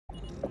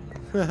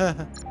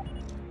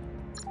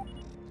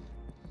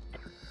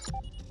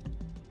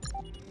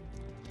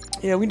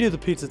Yeah, we can do the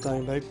pizza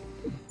thing, babe.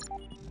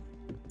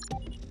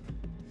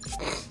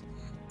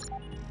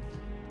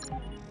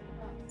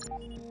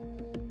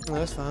 No,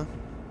 that's fine.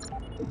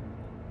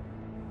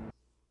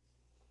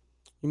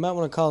 You might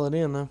want to call it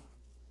in though,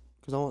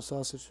 because I want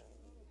sausage.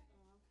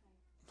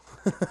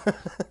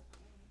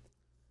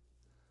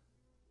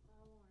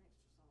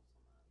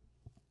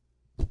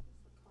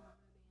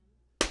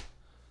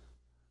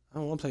 I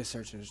don't want to play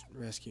search and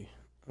rescue. I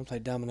want to play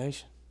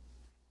domination.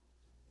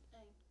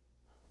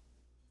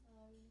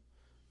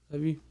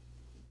 Love you,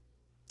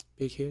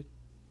 big head.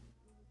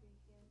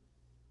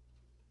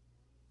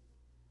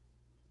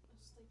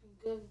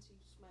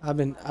 I've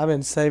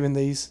been saving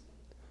these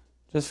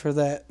just for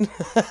that.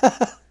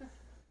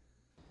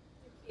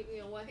 Keep me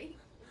away.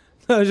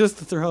 No, just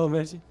to throw them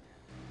at you.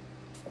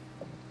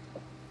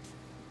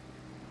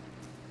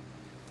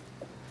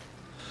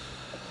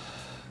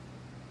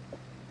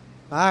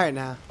 All right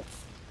now.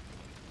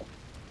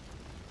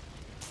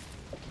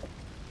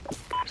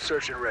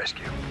 Search and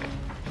rescue.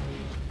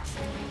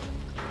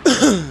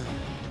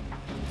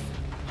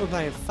 We're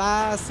playing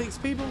 5, 6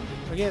 people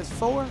against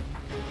 4.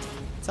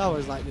 It's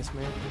always like this,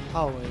 man.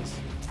 Always.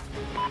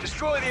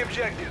 Destroy the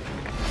objective.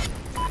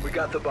 We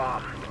got the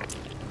bomb.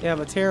 Yeah,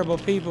 but terrible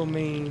people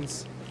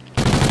means...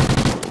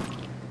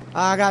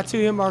 I got 2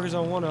 hit markers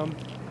on one of them.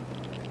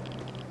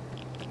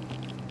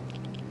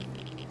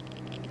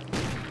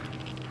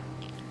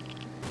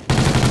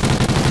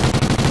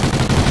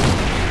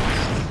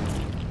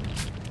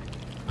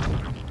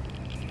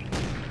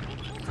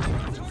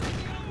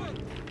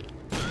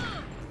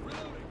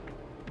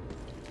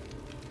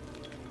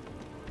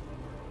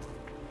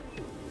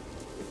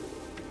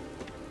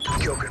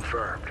 Kill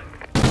confirmed.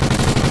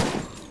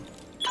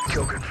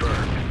 Kill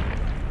confirmed.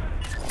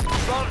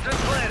 Bombs been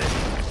planted.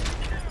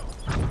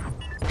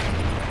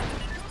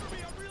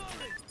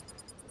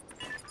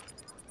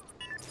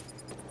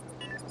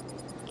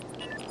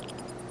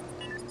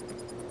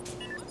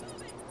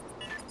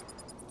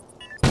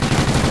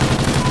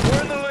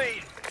 We're in the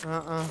lead.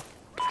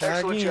 Try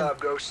Excellent again. job,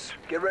 Ghosts.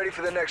 Get ready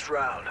for the next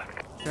round.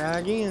 Try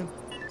again.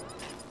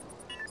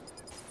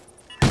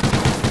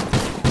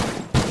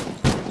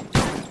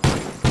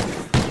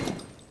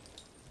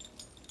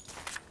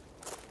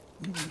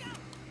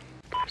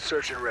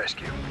 Search and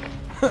rescue.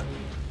 Well,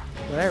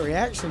 that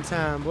reaction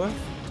time, boy.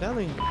 Tell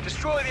him.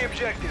 Destroy the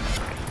objective.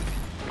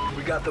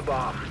 We got the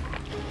bomb.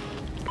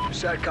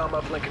 SATCOM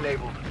uplink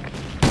enabled.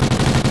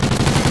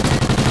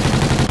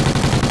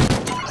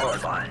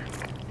 Hardline.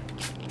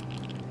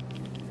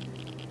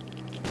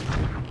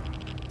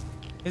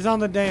 He's on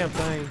the damn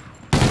thing.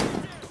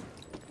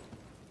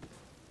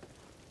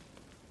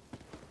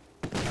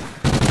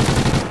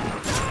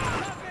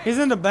 He's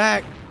in the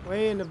back.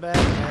 Way in the back.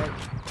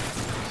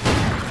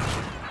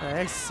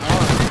 They're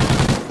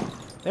sorry.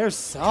 They're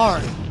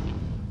sorry.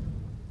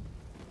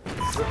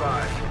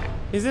 Survive.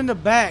 He's in the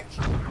back.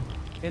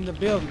 In the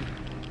building.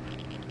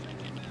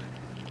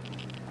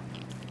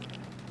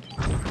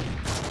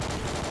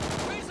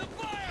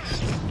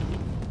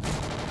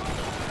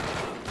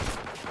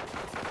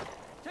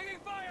 Taking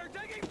fire!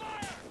 Taking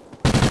fire!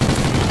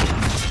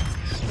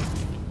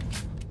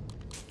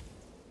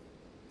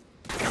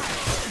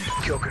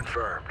 Kill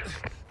confirmed.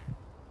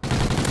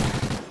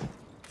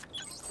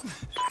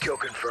 Kill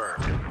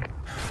confirmed.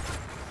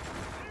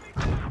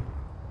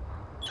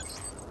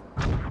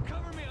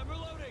 Cover me! I'm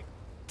reloading.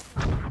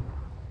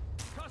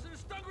 Tossing a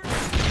stun grenade.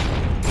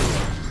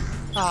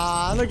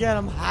 Ah, look at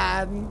him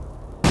hiding.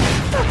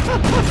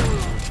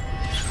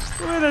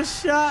 With a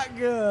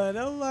shotgun.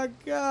 Oh my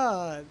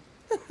god.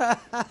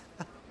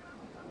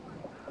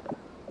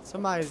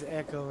 Somebody's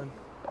echoing.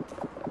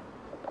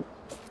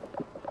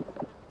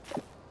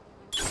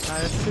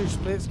 There's 2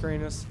 split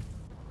screeners.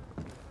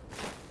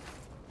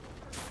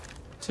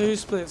 2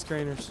 split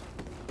screeners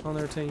on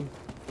their team.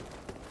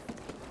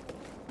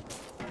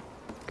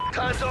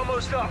 Time's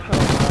almost up.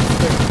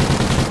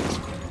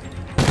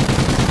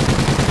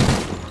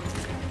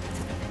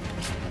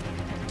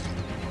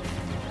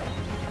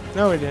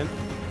 No, he didn't.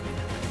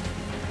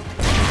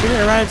 He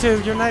didn't right into his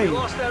We grenade.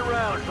 lost that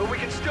round, but we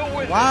can still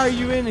win. Why are this.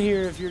 you in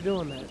here if you're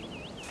doing that?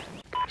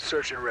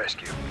 Search and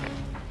rescue.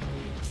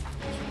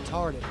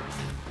 Retarded.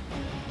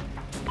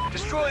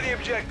 Destroy the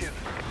objective.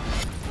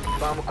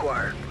 Bomb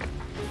acquired.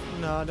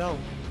 No, I don't,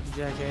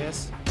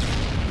 jackass.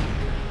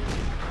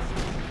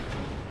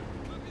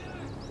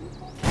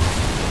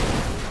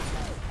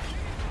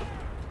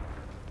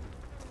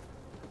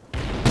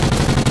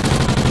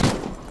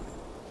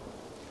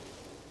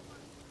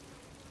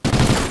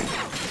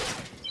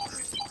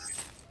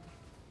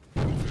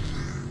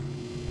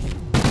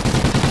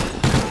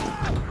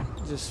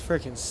 Just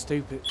freaking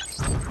stupid.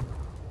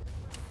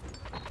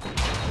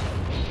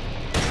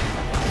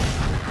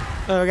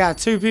 Oh, we got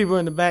 2 people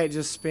in the back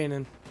just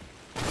spinning.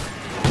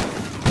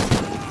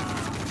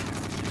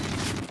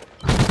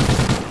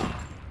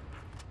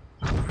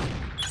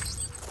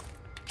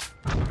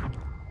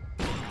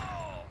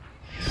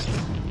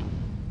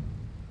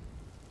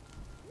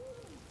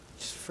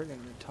 just freaking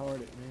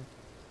retarded, man.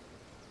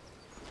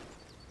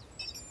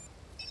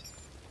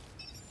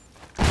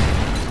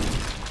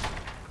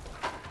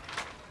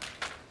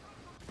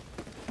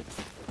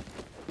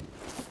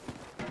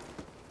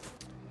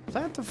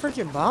 Plant the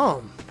freaking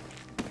bomb.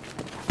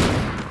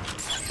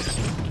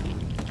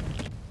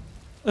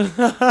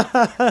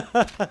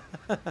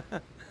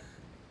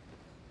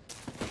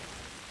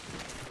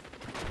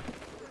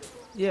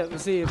 Yeah,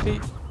 but see, if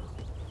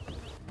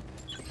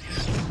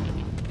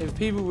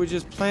people would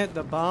just plant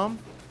the bomb,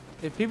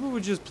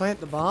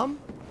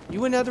 you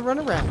wouldn't have to run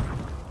around.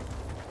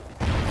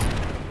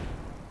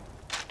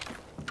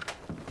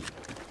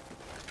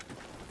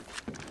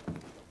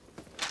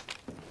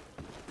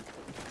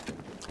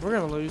 We're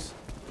gonna lose.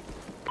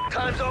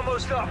 Time's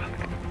almost up.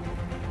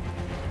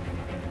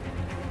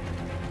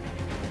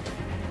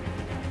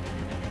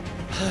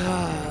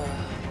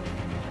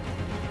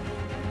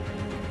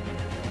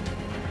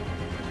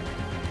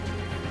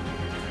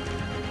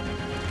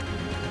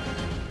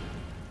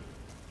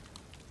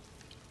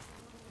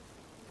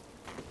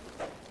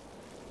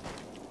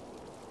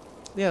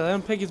 Yeah, let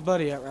him pick his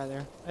buddy up right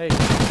there. Hey.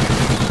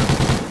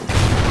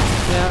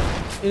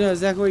 Yeah, you know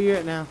exactly where you're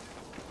at now.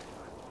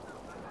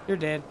 You're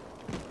dead.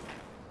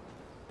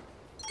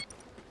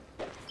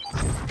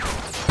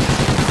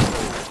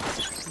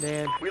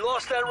 Dead. We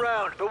lost that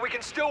round, but we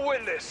can still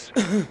win this.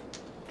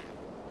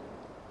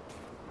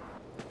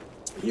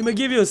 You may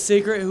give you a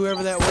secret,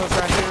 whoever that was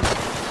right here.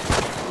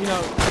 You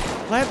know,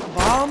 plant the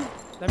bomb,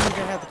 that means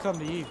they have to come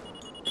to you.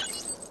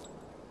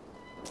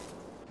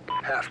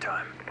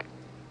 Halftime.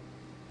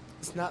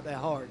 It's not that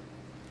hard.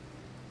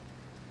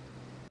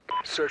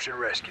 Search and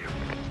rescue.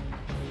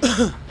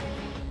 Defend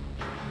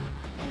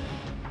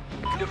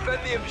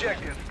the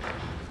objective.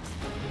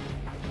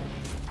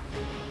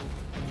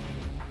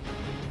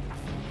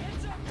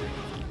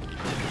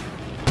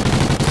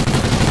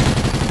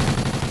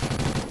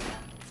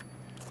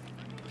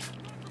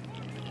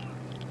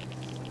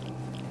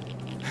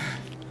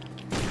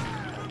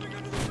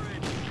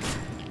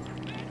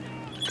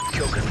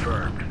 Kill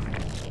confirmed.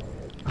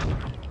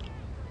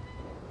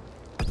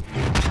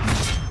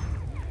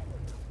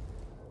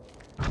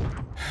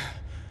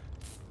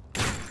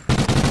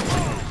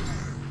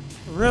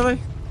 Really?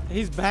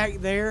 He's back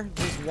there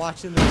just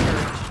watching the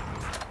church.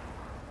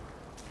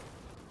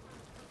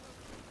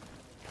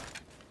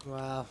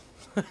 Wow.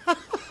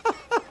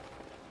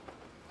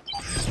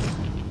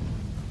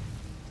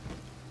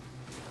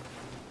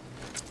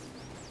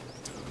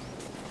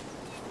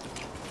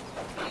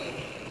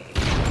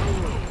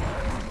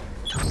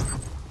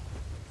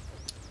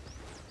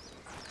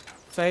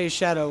 Phase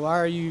Shadow, why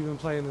are you even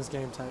playing this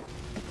game type?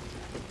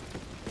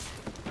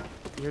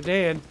 You're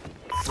dead.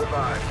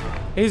 Revive.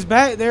 He's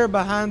back there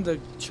behind the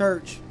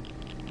church.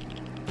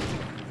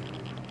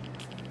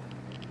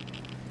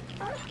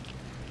 We're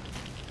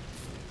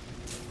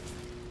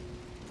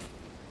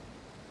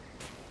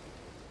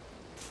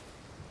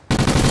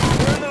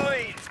in the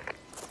lead.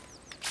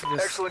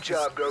 This- Excellent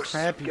job, Ghost.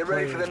 crappy Get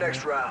ready for the players,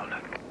 next man. round.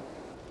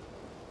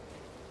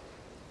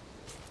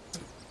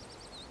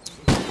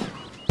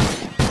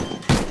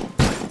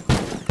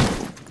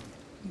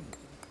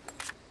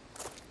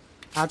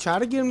 I try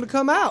to get him to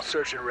come out.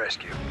 Search and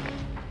rescue.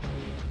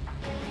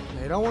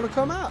 They don't want to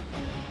come out.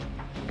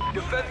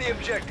 Defend the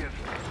objective.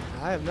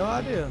 I have no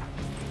idea.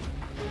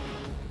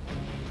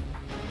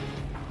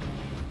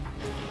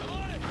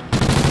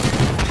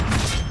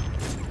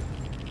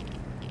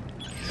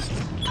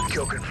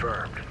 Kill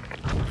confirmed.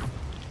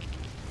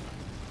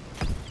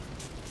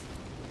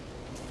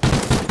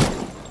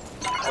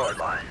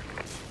 Hardline.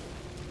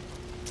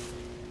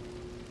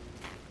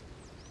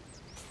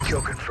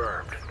 Kill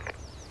confirmed.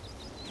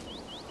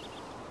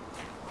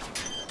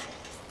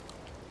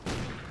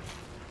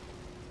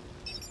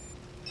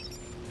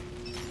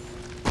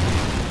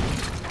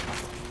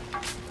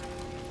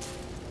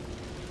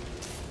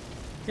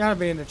 Gotta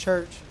be in the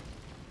church.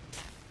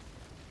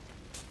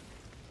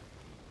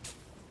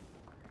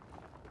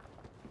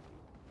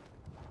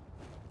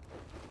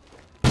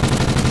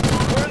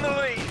 We're in the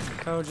lead.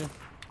 Told you.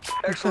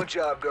 Excellent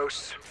job,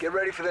 Ghosts. Get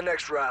ready for the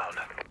next round.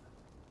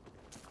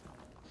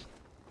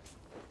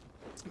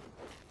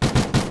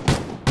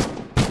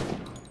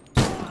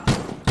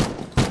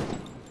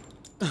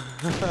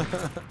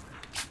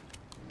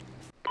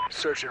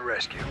 Search and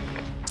rescue.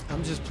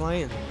 I'm just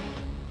playing.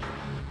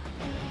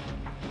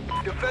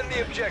 Defend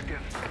the objective.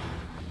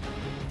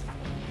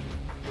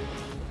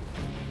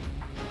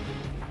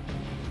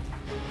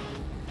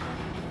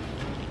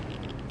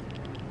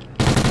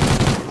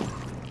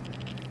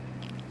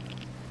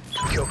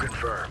 Kill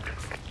confirmed.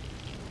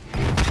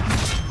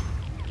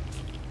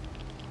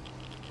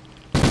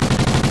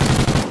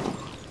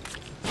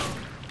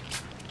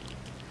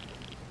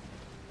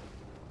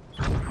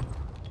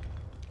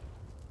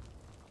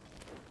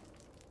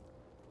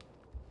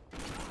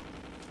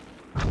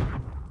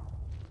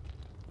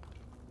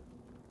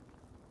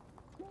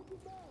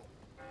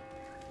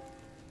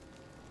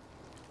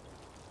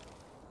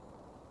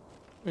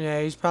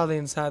 Yeah, he's probably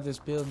inside this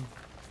building.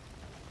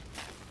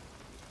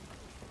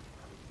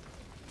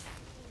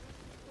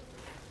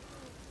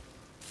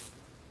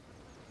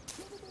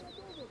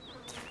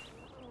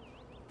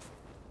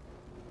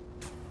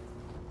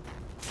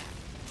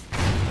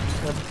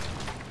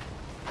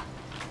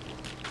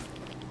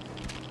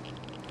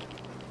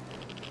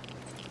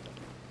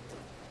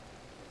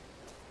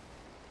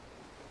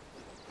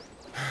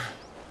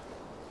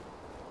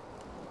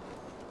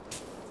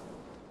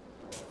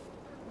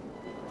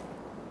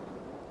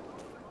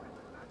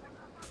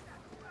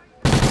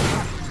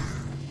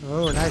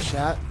 ass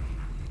shot.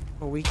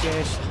 A weak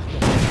ass shot.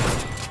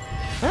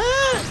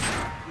 Ah!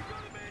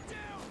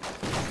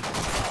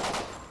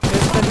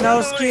 It's the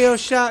no skill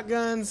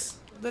shotguns.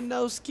 The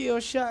no skill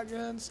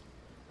shotguns.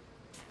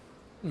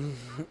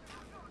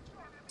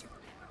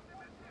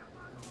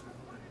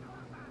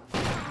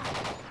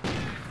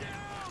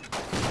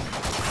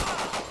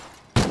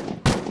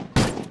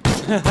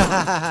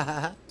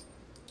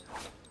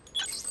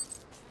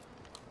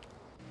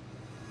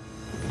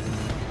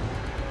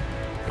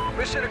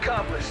 Mission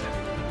accomplished.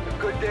 A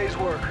good day's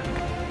work.